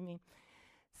 but you know what I mean.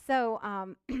 So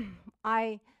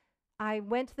I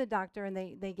went to the doctor, and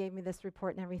they gave me this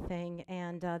report and everything,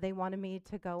 and they wanted me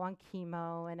to go on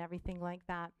chemo and everything like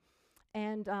that.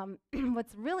 And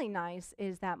what's really nice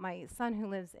is that my son, who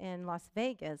lives in Las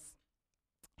Vegas,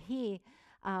 he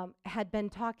had been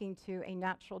talking to a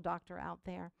natural doctor out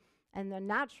there, and the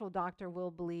natural doctor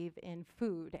will believe in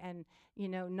food and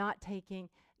not taking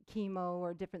chemo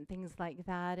or different things like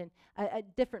that, and a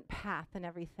different path and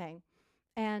everything.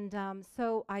 And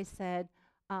so I said,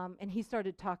 and he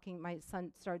started talking, my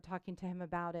son started talking to him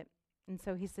about it. And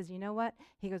so he says, you know what?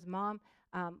 He goes, Mom,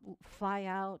 fly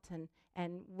out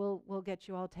and we'll get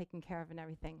you all taken care of and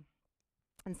everything.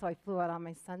 And so I flew out on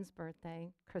my son's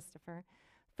birthday, Christopher.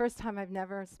 First time I've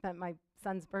never spent my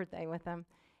son's birthday with him.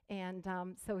 And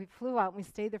so we flew out, and we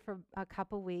stayed there for a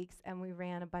couple weeks, and we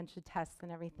ran a bunch of tests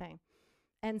and everything.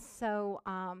 And so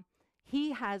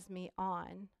he has me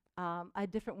on a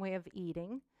different way of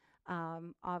eating.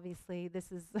 Obviously,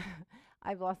 this is,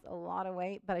 I've lost a lot of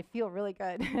weight, but I feel really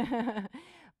good.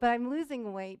 But I'm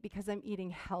losing weight because I'm eating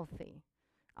healthy,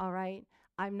 all right?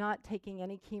 I'm not taking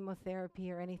any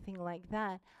chemotherapy or anything like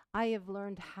that. I have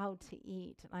learned how to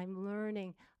eat. I'm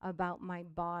learning about my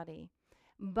body.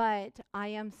 But I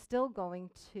am still going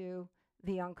to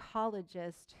the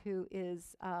oncologist who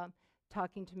is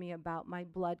talking to me about my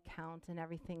blood count and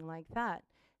everything like that.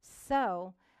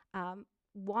 So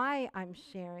why I'm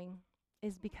sharing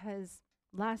is because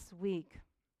last week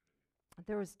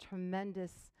there was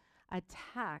tremendous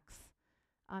attacks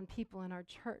on people in our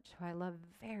church who I love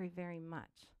very, very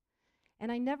much.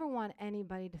 And I never want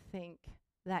anybody to think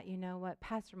that,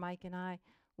 Pastor Mike and I,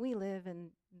 we live in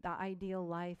the ideal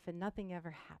life and nothing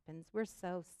ever happens. We're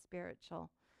so spiritual.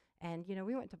 And,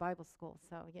 we went to Bible school,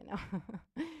 so,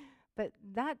 But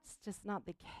that's just not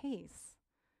the case.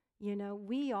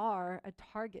 We are a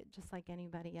target just like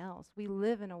anybody else. We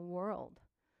live in a world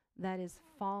that is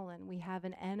fallen. We have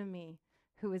an enemy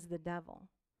who is the devil.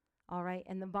 All right?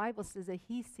 And the Bible says that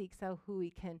he seeks out who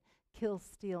he can kill,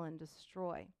 steal, and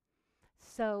destroy.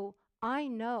 So I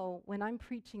know when I'm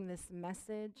preaching this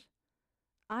message,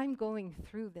 I'm going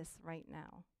through this right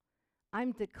now.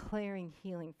 I'm declaring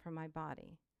healing for my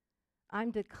body. I'm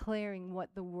declaring what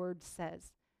the word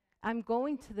says. I'm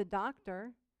going to the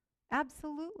doctor.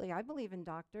 Absolutely, I believe in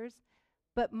doctors.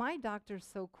 But my doctor's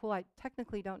so cool. I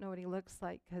technically don't know what he looks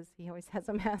like because he always has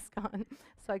a mask on.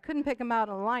 So I couldn't pick him out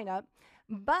in the lineup.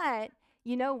 But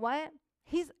you know what?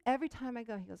 Every time I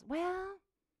go, he goes,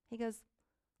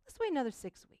 let's wait another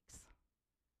 6 weeks.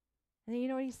 And then you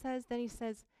know what he says? Then he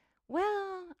says,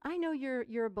 well, I know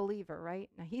you're a believer, right?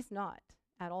 Now, he's not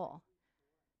at all.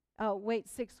 Oh, wait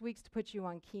 6 weeks to put you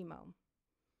on chemo.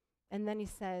 And then he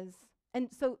says, and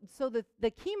so the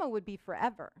chemo would be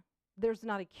forever. There's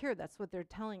not a cure. That's what they're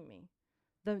telling me.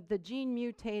 The gene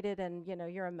mutated, and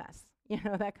you're a mess.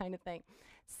 that kind of thing.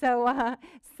 So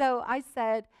I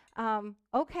said,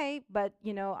 okay, but,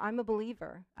 I'm a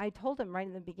believer. I told him right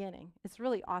in the beginning. It's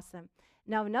really awesome.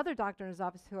 Now, another doctor in his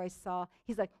office who I saw,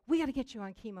 he's like, we got to get you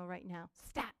on chemo right now.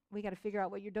 Stat. We got to figure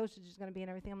out what your dosage is going to be and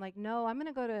everything. I'm like, no, I'm going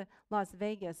to go to Las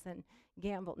Vegas and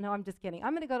gamble. No, I'm just kidding.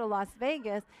 I'm going to go to Las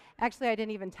Vegas. Actually, I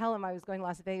didn't even tell him I was going to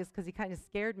Las Vegas because he kind of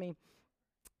scared me.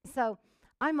 So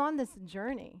I'm on this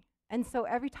journey. And so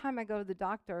every time I go to the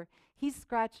doctor, he's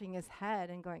scratching his head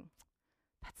and going,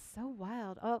 that's so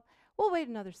wild. Oh, we'll wait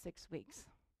another 6 weeks.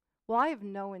 Well, I have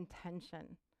no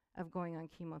intention of going on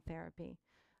chemotherapy.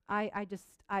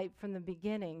 From the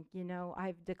beginning,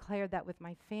 I've declared that with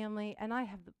my family, and I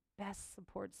have the best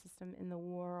support system in the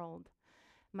world.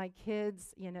 My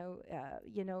kids,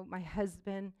 my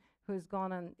husband, who's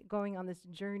going on this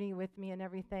journey with me and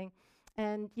everything.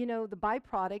 And, the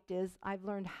byproduct is I've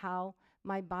learned how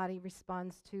my body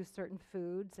responds to certain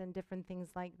foods and different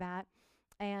things like that.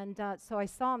 And so I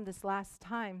saw him this last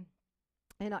time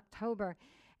in October,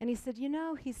 and he said,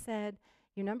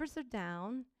 your numbers are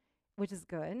down, which is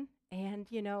good. And,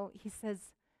 he says,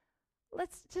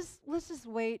 let's just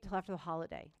wait till after the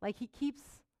holiday. Like he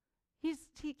keeps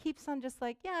on just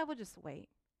like, yeah, we'll just wait.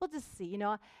 We'll just see.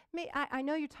 I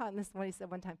know you're talking, this is what he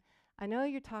said one time, I know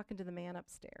you're talking to the man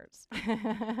upstairs.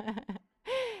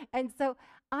 And so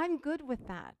I'm good with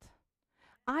that.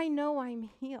 I know I'm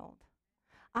healed.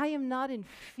 I am not in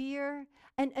fear.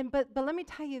 But let me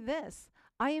tell you this.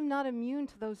 I am not immune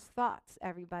to those thoughts,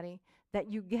 everybody,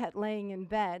 that you get laying in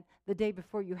bed the day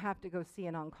before you have to go see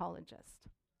an oncologist.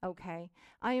 Okay?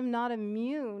 I am not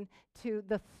immune to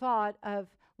the thought of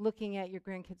looking at your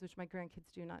grandkids, which my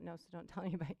grandkids do not know, so don't tell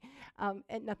anybody,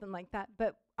 and nothing like that.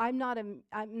 But I'm not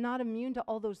immune to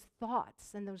all those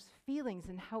thoughts and those feelings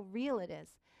and how real it is.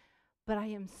 But I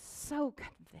am so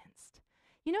convinced.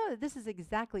 That this is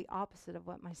exactly opposite of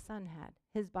what my son had.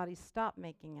 His body stopped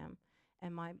making them,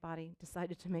 and my body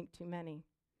decided to make too many.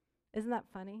 Isn't that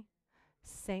funny?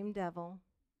 Same devil,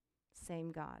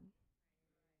 same God.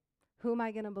 Who am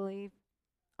I going to believe?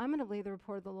 I'm going to believe the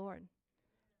report of the Lord.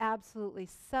 Absolutely.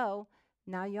 So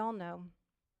now y'all know,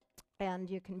 and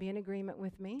you can be in agreement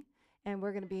with me, and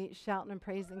we're going to be shouting and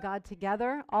praising God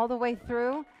together all the way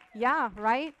through. Yeah,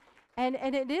 right? And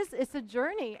it's a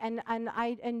journey, and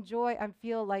I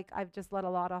feel like I've just let a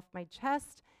lot off my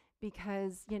chest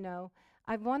because,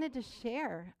 I've wanted to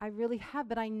share. I really have,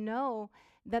 but I know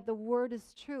that the word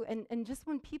is true. And just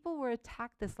when people were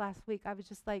attacked this last week, I was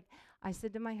just like, I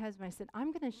said to my husband, I said,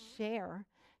 I'm going to share,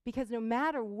 because no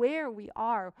matter where we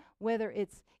are, whether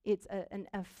it's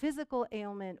a physical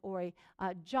ailment or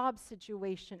a job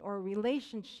situation or a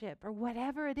relationship or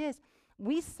whatever it is,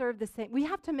 we serve the same. We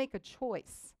have to make a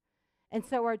choice. And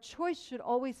so our choice should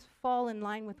always fall in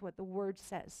line with what the word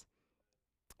says.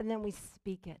 And then we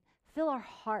speak it. Fill our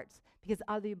hearts, because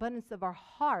out of the abundance of our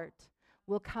heart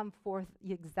will come forth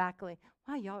exactly.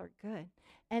 Wow, y'all are good.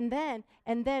 And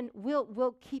then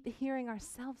we'll keep hearing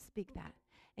ourselves speak that.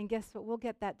 And guess what? We'll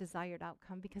get that desired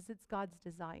outcome, because it's God's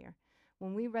desire.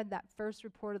 When we read that first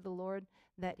report of the Lord,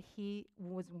 that he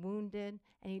was wounded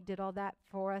and he did all that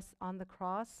for us on the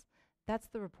cross, that's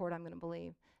the report I'm going to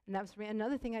believe. And that was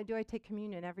another thing I do. I take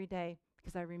communion every day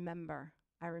because I remember.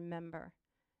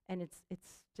 And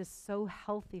it's just so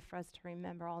healthy for us to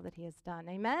remember all that he has done.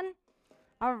 Amen?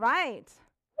 All right.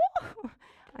 Woo!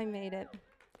 I made it.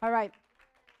 All right.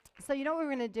 So you know what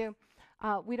we're going to do?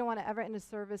 We don't want to ever end a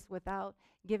service without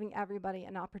giving everybody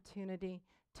an opportunity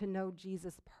to know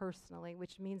Jesus personally,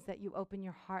 which means that you open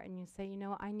your heart and you say,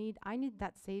 I need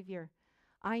that Savior.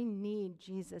 I need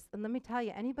Jesus. And let me tell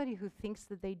you, anybody who thinks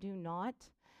that they do not,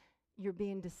 you're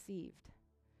being deceived.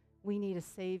 We need a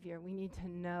Savior. We need to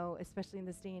know, especially in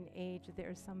this day and age, that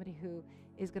there is somebody who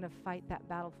is going to fight that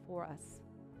battle for us,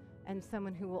 and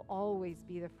someone who will always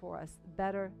be there for us.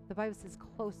 Better, the Bible says,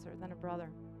 closer than a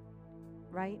brother,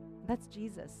 right? That's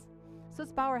Jesus. So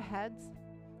let's bow our heads.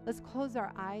 Let's close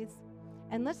our eyes,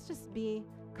 and let's just be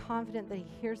confident that he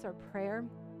hears our prayer.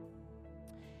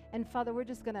 And Father, we're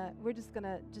just gonna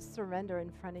surrender in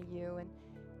front of you.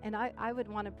 And I would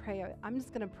want to pray. I'm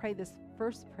just going to pray this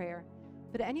first prayer.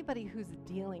 But anybody who's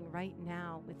dealing right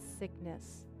now with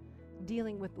sickness,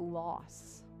 dealing with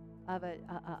loss of a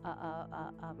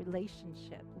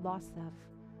relationship, loss of,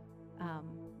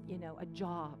 a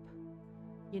job,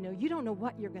 you don't know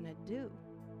what you're going to do.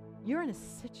 You're in a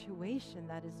situation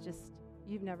that is just,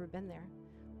 you've never been there.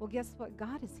 Well, guess what?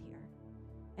 God is here.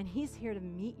 And he's here to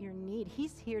meet your need.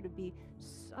 He's here to be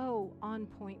so on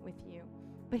point with you.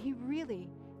 But he really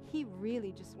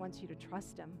just wants you to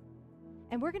trust him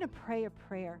And we're going to pray a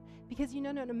prayer because,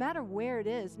 no matter where it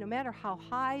is, no matter how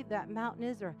high that mountain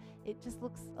is, or it just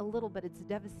looks a little, but it's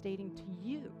devastating to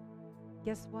you,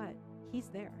 guess what? He's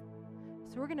there.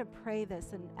 So we're going to pray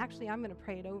this, and actually I'm going to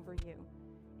pray it over you.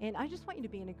 And I just want you to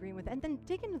be in agreement with it. And then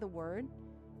dig into the Word.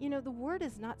 The Word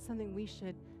is not something we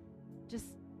should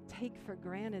just take for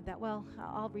granted that, well,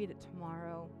 I'll read it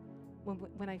tomorrow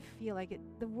when I feel like it.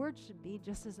 The Word should be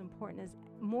just as important,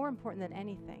 more important than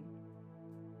anything.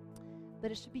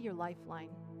 That it should be your lifeline.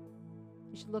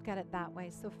 You should look at it that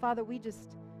way. So, Father, we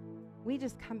just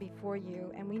come before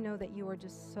you, and we know that you are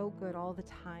just so good all the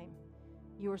time.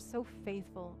 You are so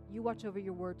faithful. You watch over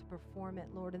your word to perform it,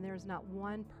 Lord, and there is not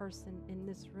one person in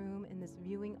this room, in this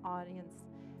viewing audience,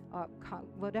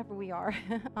 whatever we are,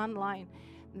 online,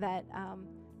 that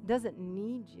doesn't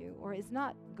need you or is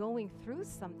not going through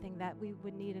something that we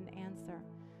would need an answer.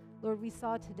 Lord, we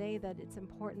saw today that it's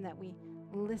important that we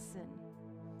listen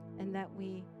and that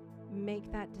we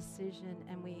make that decision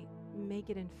and we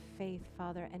make it in faith,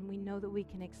 Father, and we know that we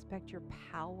can expect your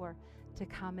power to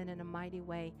come in a mighty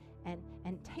way and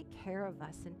take care of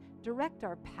us and direct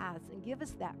our paths and give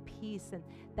us that peace and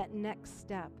that next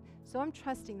step. So I'm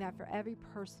trusting that for every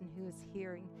person who is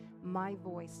hearing my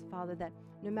voice, Father, that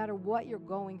no matter what you're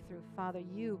going through, Father,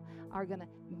 you are going to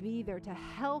be there to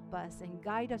help us and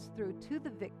guide us through to the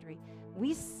victory.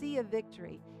 We see a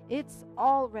victory. It's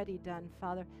already done,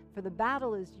 Father, for the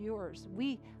battle is yours.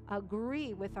 We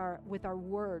agree with our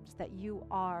words that you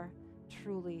are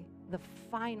truly the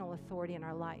final authority in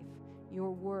our life.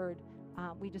 Your word,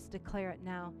 we just declare it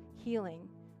now, healing,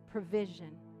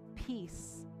 provision,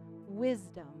 peace,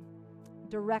 wisdom,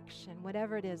 direction,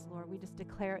 whatever it is, Lord, we just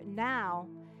declare it now,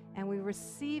 and we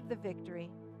receive the victory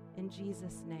in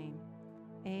Jesus' name.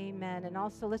 Amen. And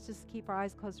also, let's just keep our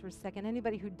eyes closed for a second.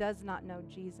 Anybody who does not know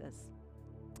Jesus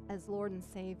as Lord and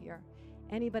Savior,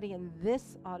 anybody in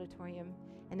this auditorium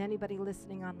and anybody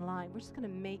listening online, we're just going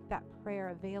to make that prayer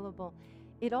available.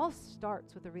 It all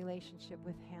starts with a relationship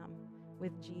with him,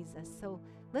 with Jesus. So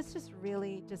let's just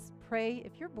really just pray.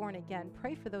 If you're born again,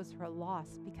 pray for those who are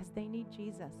lost because they need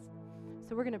Jesus.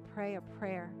 So we're going to pray a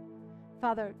prayer.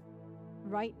 Father,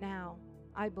 right now,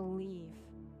 I believe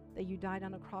that you died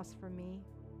on a cross for me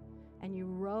and you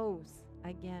rose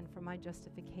again for my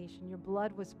justification. Your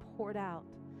blood was poured out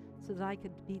so that I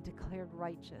could be declared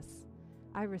righteous.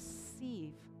 I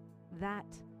receive that,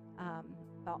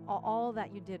 all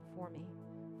that you did for me.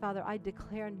 Father, I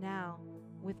declare now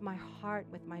with my heart,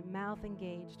 with my mouth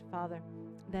engaged, Father,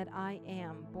 that I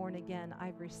am born again.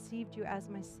 I've received you as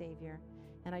my Savior,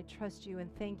 and I trust you and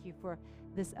thank you for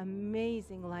this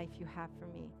amazing life you have for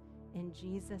me. In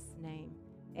Jesus' name,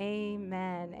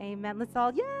 amen. Amen. Let's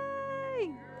all,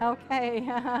 yay! Okay.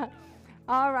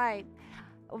 All right.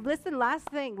 Listen, last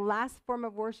thing, last form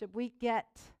of worship. We get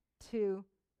to,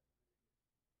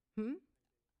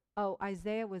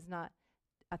 Isaiah was not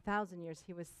 1,000 years.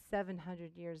 He was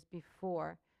 700 years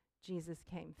before Jesus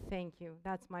came. Thank you.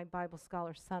 That's my Bible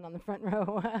scholar son on the front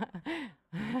row.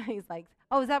 He's like,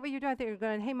 oh, is that what you're doing? I think you're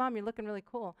going, hey, Mom, you're looking really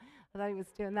cool. I thought he was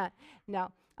doing that.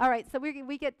 No. All right, so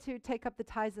we get to take up the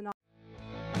tithes and all.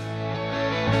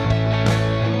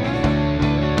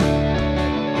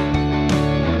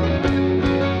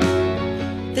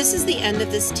 This is the end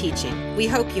of this teaching. We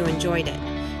hope you enjoyed it.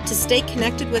 To stay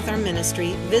connected with our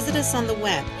ministry, visit us on the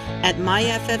web at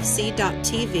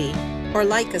myffc.tv or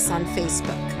like us on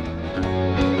Facebook.